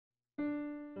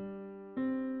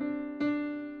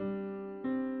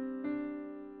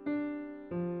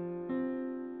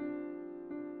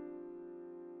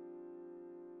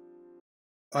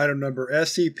Item Number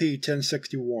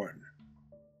SCP-1061.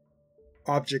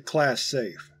 Object Class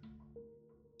Safe.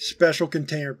 Special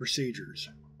Containment Procedures.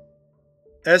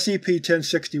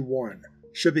 SCP-1061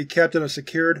 should be kept in a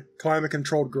secured,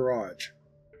 climate-controlled garage.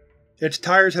 Its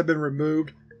tires have been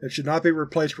removed and should not be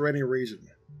replaced for any reason.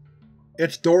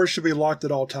 Its doors should be locked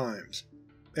at all times,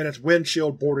 and its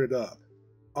windshield boarded up,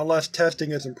 unless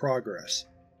testing is in progress.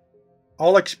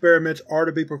 All experiments are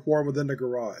to be performed within the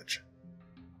garage.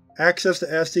 Access to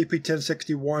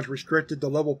SCP-1061 is restricted to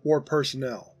Level 4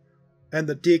 personnel, and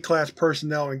the D-Class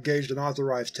personnel engaged in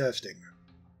authorized testing.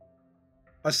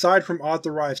 Aside from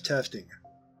authorized testing,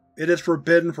 it is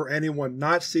forbidden for anyone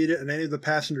not seated in any of the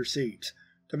passenger seats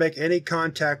to make any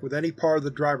contact with any part of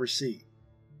the driver's seat.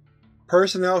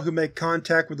 Personnel who make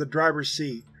contact with the driver's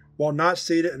seat while not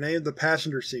seated in any of the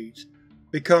passenger seats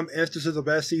become instances of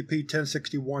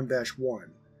SCP-1061-1,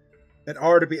 and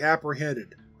are to be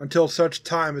apprehended until such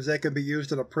time as they can be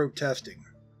used in approved testing.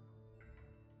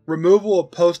 Removal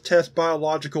of post-test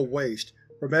biological waste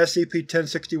from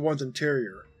SCP-1061's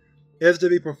interior is to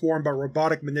be performed by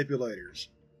robotic manipulators.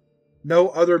 No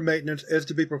other maintenance is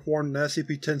to be performed in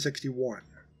SCP-1061.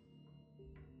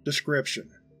 Description: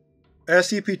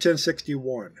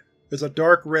 SCP-1061 is a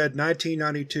dark red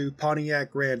 1992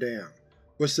 Pontiac Grand Am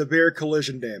with severe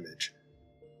collision damage,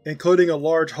 including a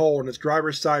large hole in its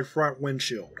driver's side front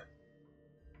windshield.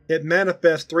 It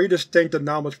manifests three distinct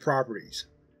anomalous properties.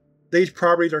 These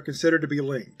properties are considered to be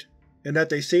linked, in that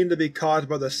they seem to be caused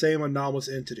by the same anomalous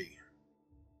entity.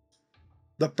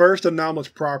 The first anomalous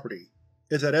property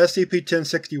is that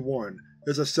SCP-1061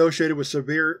 is associated with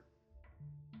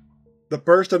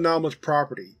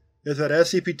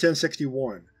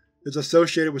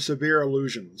severe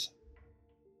illusions.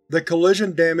 The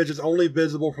collision damage is only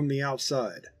visible from the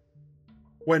outside.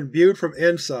 When viewed from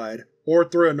inside or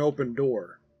through an open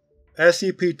door,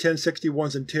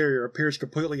 SCP-1061's interior appears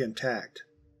completely intact.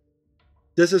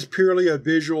 This is purely a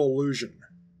visual illusion,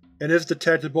 and is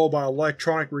detectable by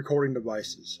electronic recording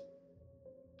devices.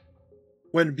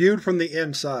 When viewed from the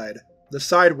inside, the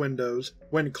side windows,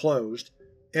 when closed,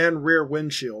 and rear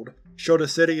windshield show the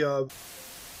city of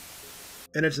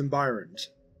and its environs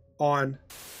on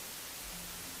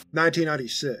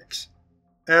 1996,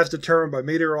 as determined by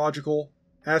meteorological,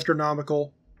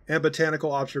 astronomical, and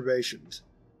botanical observations,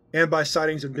 and by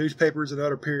sightings in newspapers and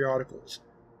other periodicals,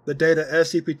 the date that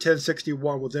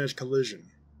SCP-1061 was in its collision.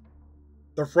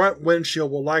 The front windshield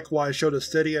will likewise show the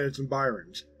city and its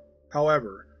environs.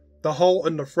 However, the hole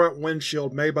in the front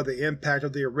windshield made by the impact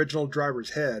of the original driver's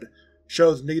head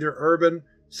shows neither urban,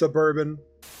 suburban,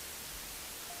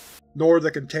 nor the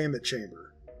containment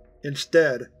chamber.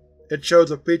 Instead, it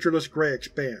shows a featureless gray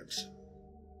expanse.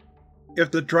 If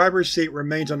the driver's seat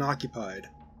remains unoccupied,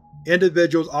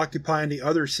 individuals occupying the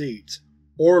other seats,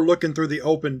 or looking through the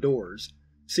open doors,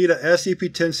 see that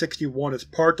SCP-1061 is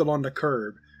parked along the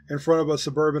curb in front of a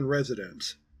suburban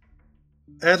residence.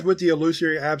 As with the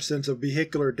illusory absence of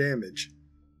vehicular damage,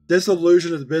 this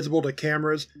illusion is visible to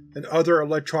cameras and other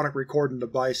electronic recording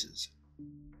devices.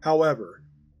 However,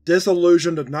 this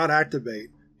illusion does not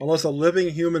activate unless a living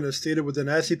human is seated within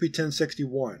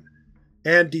SCP-1061,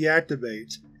 and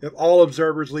deactivates if all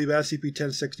observers leave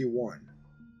SCP-1061.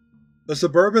 The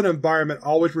suburban environment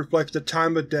always reflects the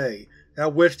time of day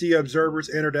at which the observers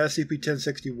entered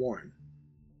SCP-1061.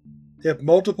 If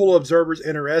multiple observers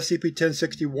enter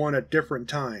SCP-1061 at different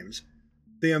times,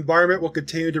 the environment will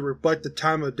continue to reflect the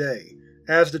time of day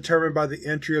as determined by the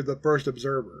entry of the first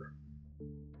observer.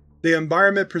 The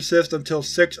environment persists until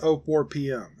 6:04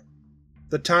 p.m.,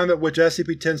 the time at which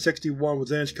SCP-1061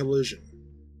 was in its collision.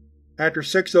 After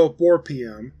 6:04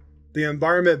 p.m., the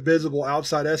environment visible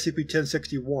outside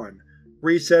SCP-1061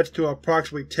 resets to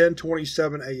approximately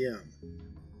 10:27 a.m.,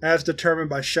 as determined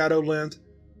by shadow length,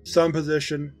 sun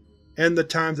position, and the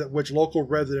times at which local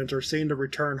residents are seen to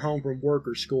return home from work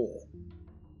or school.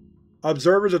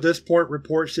 Observers at this point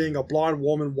report seeing a blonde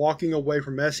woman walking away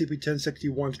from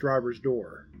SCP-1061's driver's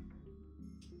door.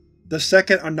 The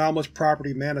second anomalous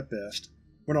property manifests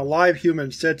when a live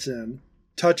human sits in,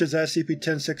 touches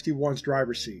SCP-1061's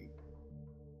driver's seat.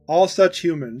 All such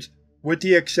humans, with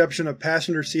the exception of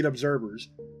passenger seat observers,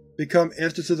 become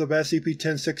instances of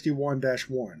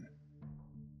SCP-1061-1.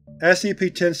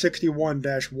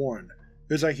 SCP-1061-1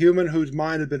 is a human whose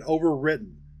mind has been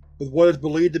overwritten with what is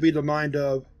believed to be the mind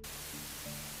of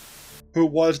who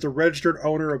was the registered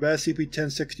owner of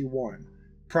SCP-1061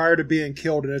 prior to being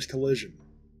killed in its collision.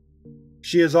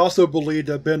 She is also believed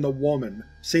to have been the woman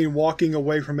seen walking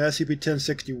away from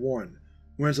SCP-1061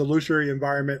 when its illusory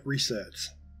environment resets.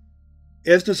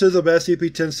 Instances of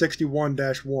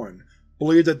SCP-1061-1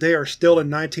 believe that they are still in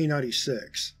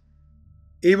 1996.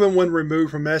 even when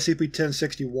removed from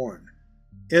SCP-1061.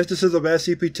 Instances of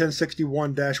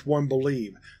SCP-1061-1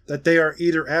 believe that they are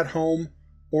either at home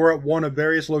or at one of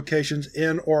various locations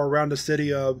in or around the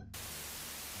city of,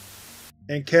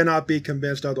 and cannot be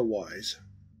convinced otherwise.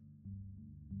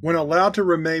 When allowed to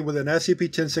remain within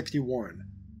SCP-1061,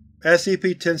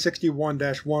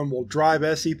 SCP-1061-1 will drive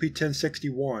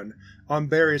SCP-1061 on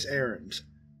various errands.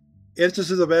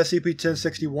 Instances of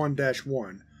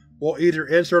SCP-1061-1 will either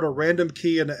insert a random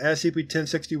key into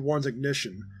SCP-1061's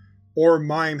ignition, or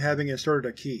mime having inserted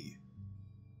a key.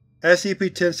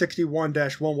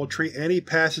 SCP-1061-1 will treat any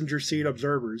passenger seat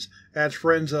observers as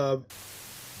friends of,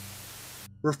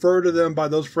 refer to them by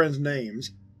those friends'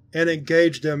 names, and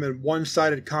engage them in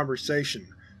one-sided conversation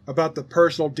about the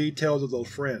personal details of those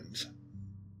friends.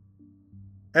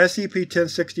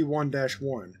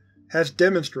 SCP-1061-1 has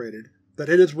demonstrated that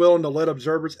it is willing to let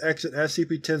observers exit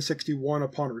SCP-1061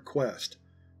 upon request,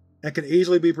 and can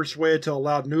easily be persuaded to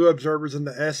allow new observers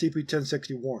into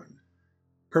SCP-1061,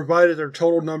 provided their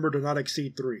total number does not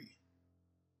exceed 3.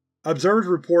 Observers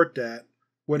report that,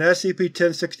 when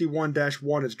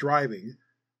SCP-1061-1 is driving,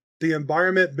 the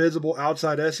environment visible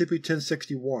outside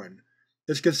SCP-1061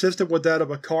 is consistent with that of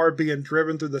a car being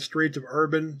driven through the streets of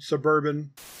urban,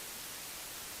 suburban,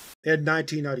 in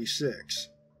 1996,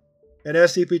 and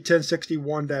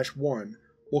SCP-1061-1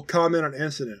 will comment on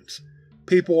incidents,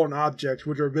 people, and objects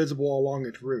which are visible along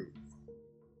its route.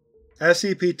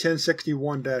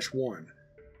 SCP-1061-1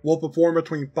 will perform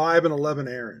between 5 and 11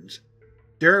 errands,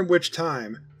 during which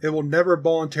time it will never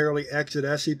voluntarily exit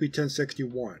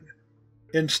SCP-1061.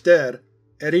 Instead,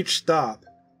 at each stop,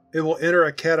 it will enter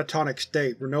a catatonic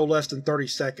state for no less than 30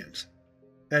 seconds,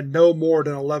 and no more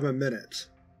than 11 minutes,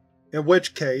 in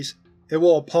which case it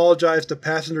will apologize to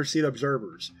passenger seat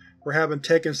observers for having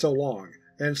taken so long,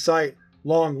 and cite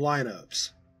long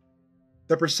lineups.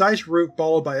 The precise route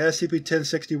followed by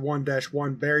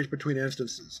SCP-1061-1 varies between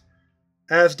instances,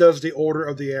 as does the order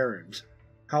of the errands.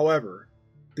 However,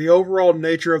 the overall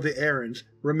nature of the errands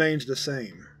remains the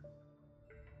same.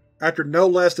 After no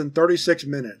less than 36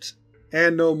 minutes,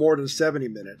 and no more than 70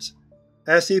 minutes,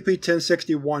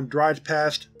 SCP-1061 drives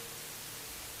past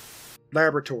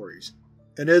laboratories,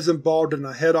 and is involved in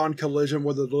a head-on collision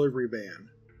with a delivery van.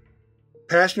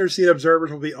 Passenger seat observers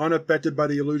will be unaffected by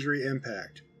the illusory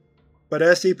impact, but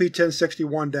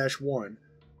SCP-1061-1,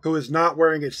 who is not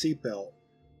wearing its seatbelt,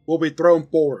 will be thrown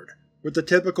forward, with the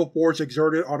typical force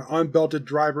exerted on an unbelted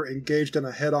driver engaged in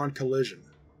a head-on collision.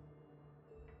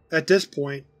 At this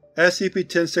point,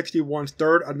 SCP-1061's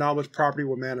third anomalous property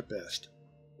will manifest.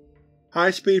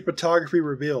 High-speed photography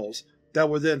reveals that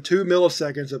within 2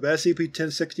 milliseconds of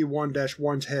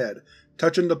SCP-1061-1's head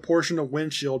touching the portion of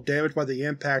windshield damaged by the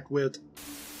impact with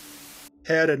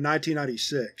head in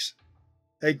 1996,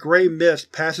 a gray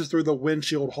mist passes through the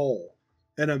windshield hole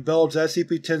and envelops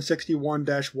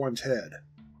SCP-1061-1's head.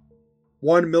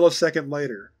 1 millisecond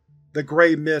later, the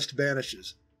gray mist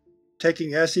vanishes,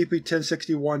 taking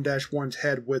SCP-1061-1's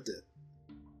head with it.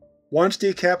 Once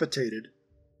decapitated,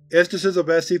 instances of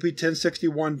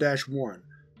SCP-1061-1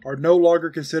 are no longer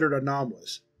considered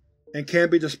anomalous, and can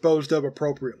be disposed of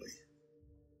appropriately.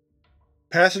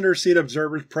 Passenger seat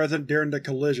observers present during the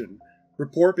collision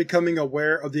report becoming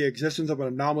aware of the existence of an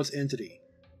anomalous entity,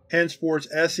 henceforth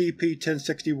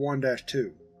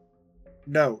SCP-1061-2.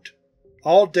 Note: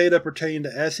 all data pertaining to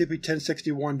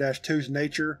SCP-1061-2's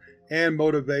nature and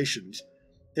motivations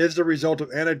is the result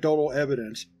of anecdotal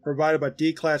evidence provided by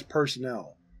D-Class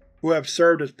personnel, who have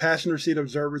served as passenger seat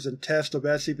observers in tests of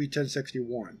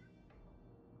SCP-1061.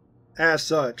 As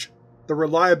such, the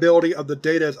reliability of the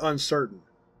data is uncertain,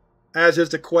 as is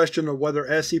the question of whether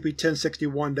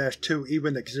SCP-1061-2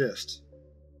 even exists.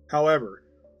 However,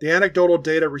 the anecdotal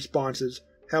data responses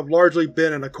have largely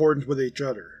been in accordance with each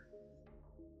other.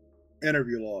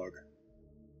 Interview log.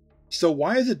 So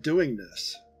why is it doing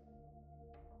this?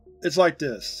 It's like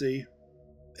this, see?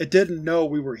 It didn't know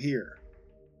we were here.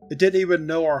 It didn't even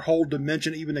know our whole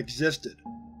dimension even existed,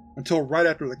 until right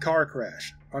after the car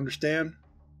crash, understand?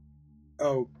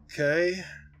 Okay.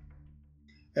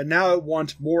 And now it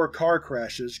wants more car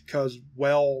crashes cause,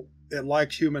 well, it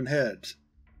likes human heads.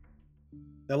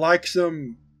 It likes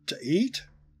them to eat?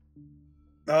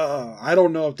 I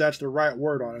don't know if that's the right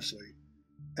word, honestly.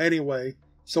 Anyway,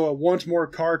 so it wants more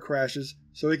car crashes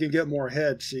so it can get more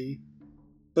heads, see?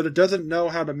 But it doesn't know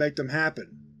how to make them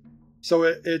happen. So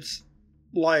it's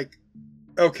like,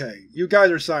 okay, you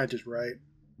guys are scientists, right?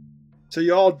 So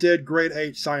you all did grade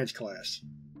 8 science class.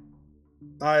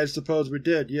 I suppose we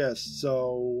did, yes,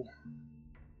 so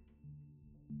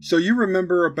you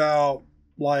remember about,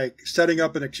 like, setting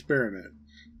up an experiment,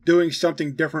 doing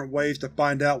something different ways to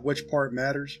find out which part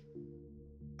matters?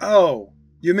 Oh,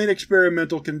 you mean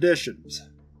experimental conditions.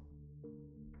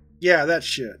 Yeah, that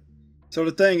shit. So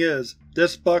the thing is,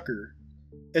 this fucker,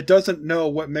 it doesn't know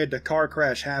what made the car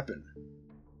crash happen.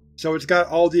 So it's got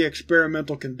all the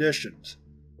experimental conditions,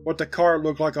 what the car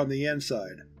looked like on the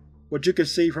inside, what you could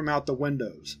see from out the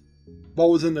windows, what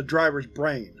was in the driver's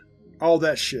brain, all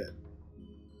that shit.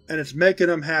 And it's making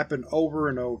them happen over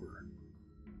and over.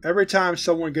 Every time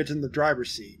someone gets in the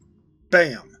driver's seat,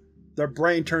 BAM! Their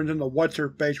brain turns into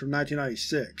What's-Her-Face from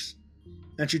 1996,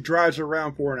 and she drives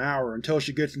around for an hour until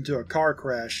she gets into a car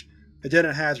crash and then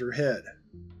it has her head.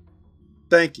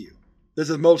 Thank you. This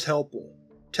is most helpful.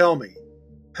 Tell me,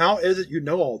 how is it you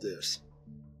know all this?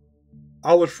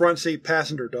 I was front seat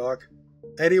passenger, Doc.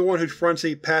 Anyone who's front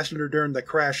seat passenger during the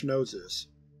crash knows this.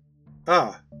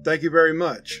 Ah, thank you very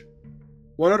much.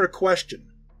 One other question.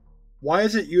 Why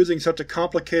is it using such a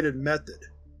complicated method?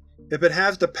 If it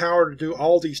has the power to do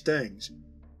all these things,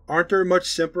 aren't there much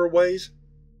simpler ways?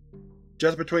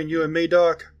 Just between you and me,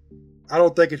 Doc, I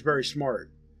don't think it's very smart.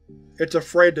 It's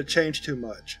afraid to change too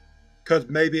much, 'cause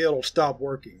maybe it'll stop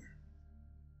working.